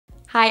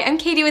Hi, I'm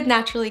Katie with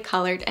Naturally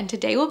Colored, and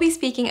today we'll be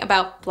speaking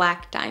about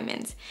black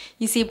diamonds.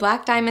 You see,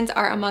 black diamonds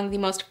are among the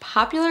most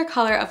popular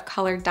color of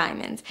colored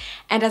diamonds,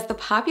 and as the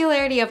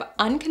popularity of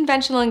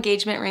unconventional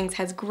engagement rings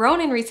has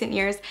grown in recent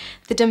years,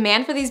 the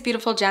demand for these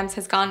beautiful gems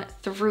has gone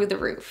through the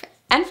roof.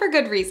 And for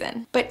good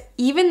reason. But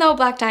even though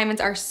black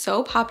diamonds are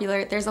so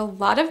popular, there's a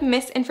lot of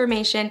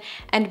misinformation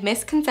and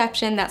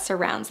misconception that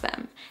surrounds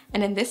them.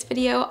 And in this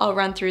video, I'll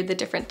run through the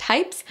different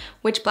types,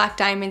 which black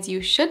diamonds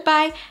you should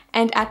buy,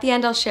 and at the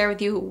end I'll share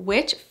with you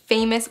which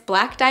famous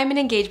black diamond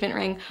engagement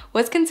ring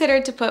was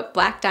considered to put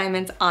black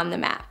diamonds on the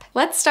map.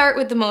 Let's start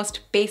with the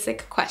most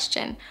basic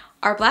question.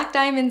 Are black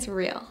diamonds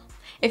real?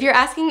 If you're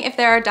asking if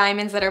there are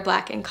diamonds that are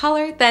black in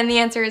color, then the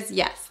answer is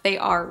yes, they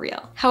are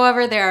real.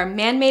 However, there are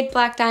man-made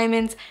black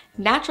diamonds,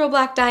 natural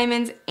black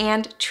diamonds,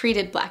 and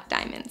treated black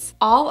diamonds.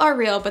 All are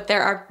real, but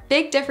there are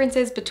big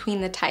differences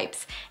between the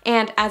types.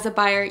 And as a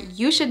buyer,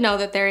 you should know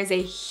that there is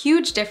a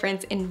huge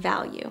difference in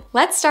value.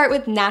 Let's start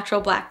with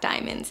natural black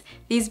diamonds.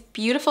 These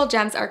beautiful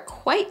gems are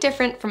quite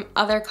different from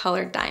other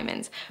colored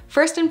diamonds,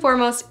 first and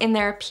foremost in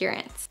their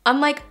appearance.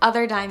 Unlike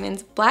other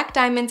diamonds, black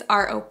diamonds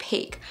are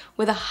opaque,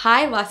 with a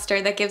high luster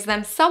that gives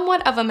them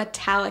somewhat of a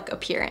metallic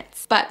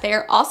appearance. But they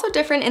are also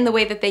different in the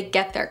way that they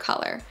get their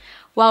color.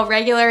 While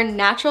regular,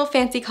 natural,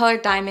 fancy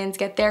colored diamonds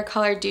get their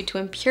color due to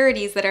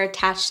impurities that are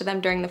attached to them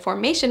during the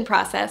formation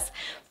process,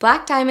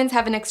 black diamonds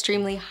have an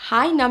extremely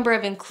high number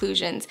of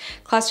inclusions,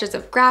 clusters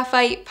of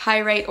graphite,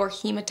 pyrite, or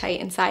hematite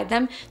inside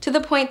them, to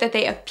the point that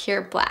they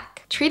appear black.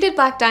 Treated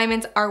black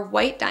diamonds are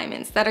white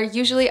diamonds that are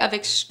usually of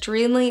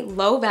extremely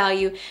low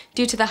value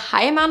due to the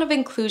high amount of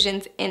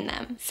inclusions in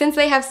them. Since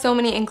they have so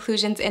many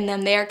inclusions in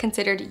them, they are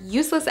considered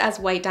useless as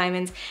white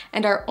diamonds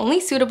and are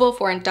only suitable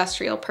for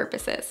industrial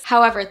purposes.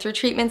 However, through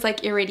treatments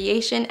like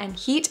irradiation and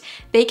heat,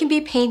 they can be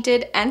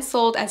painted and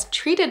sold as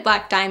treated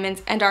black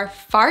diamonds and are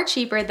far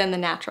cheaper than the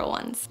natural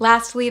ones.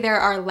 Lastly, there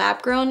are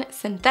lab-grown,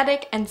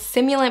 synthetic, and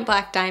simulant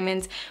black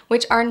diamonds,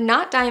 which are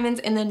not diamonds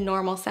in the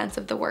normal sense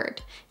of the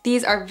word.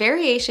 These are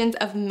variations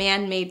of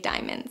man-made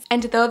diamonds.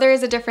 And though there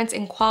is a difference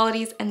in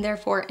qualities and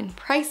therefore in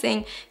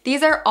pricing,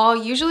 these are all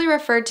usually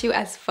referred to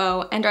as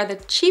faux and are the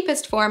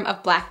cheapest form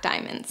of black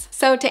diamonds.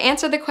 So to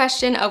answer the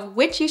question of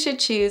which you should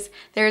choose,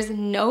 there is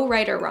no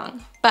right or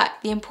wrong. But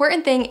the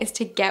important thing is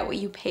to get what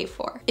you pay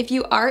for. If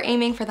you are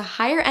aiming for the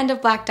higher end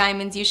of black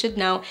diamonds, you should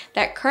know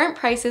that current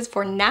prices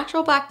for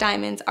natural black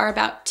diamonds are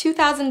about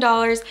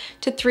 $2,000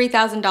 to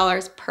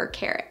 $3,000 per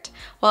carat.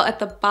 While at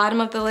the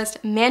bottom of the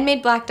list,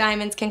 man-made black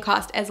diamonds can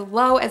cost as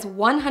low as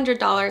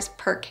 $100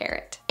 per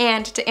carat.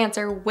 And to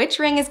answer which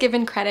ring is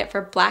given credit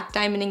for black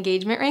diamond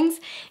engagement rings,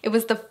 it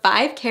was the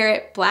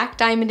 5-carat black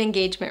diamond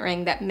engagement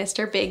ring that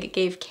Mr. Big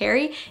gave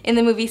Carrie in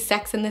the movie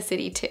Sex and the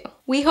City 2.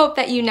 We hope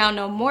that you now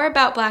know more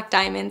about black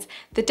diamonds,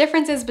 the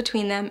differences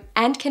between them,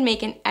 and can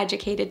make an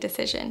educated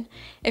decision.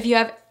 If you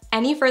have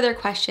any further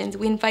questions,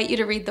 we invite you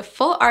to read the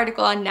full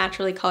article on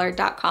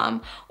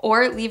naturallycolored.com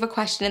or leave a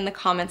question in the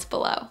comments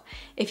below.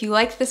 If you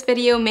liked this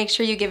video, make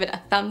sure you give it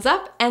a thumbs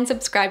up and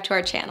subscribe to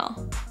our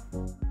channel.